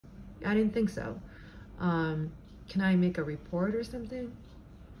I didn't think so. Can I make a report or something?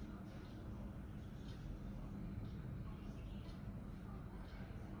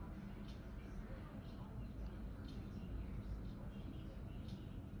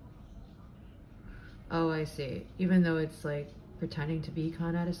 Oh, I see. Even though it's like pretending to be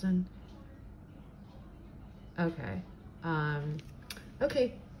Con Edison? Okay.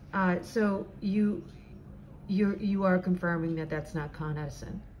 Okay. So you are confirming that that's not Con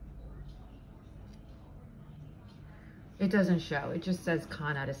Edison. It doesn't show. It just says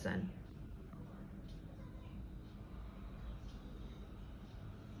Con Edison.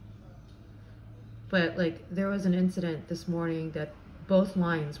 But like there was an incident this morning that both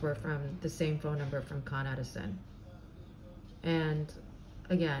lines were from the same phone number from Con Edison. And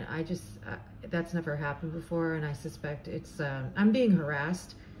again, that's never happened before, and I suspect it's, I'm being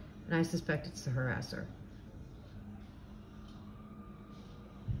harassed, and I suspect it's the harasser.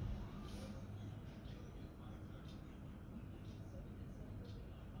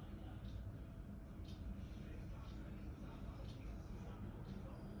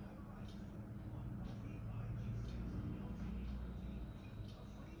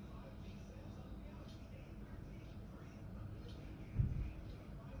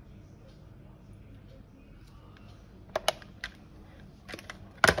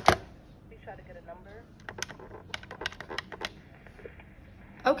 Try to get a number.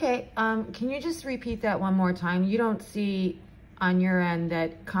 Okay, can you just repeat that one more time? You don't see on your end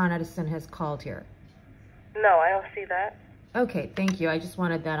that Con Edison has called here? No, I don't see that. Okay, thank you. I just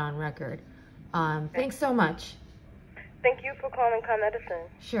wanted that on record. Thanks so much. Thank you for calling Con Edison.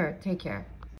 Sure, take care.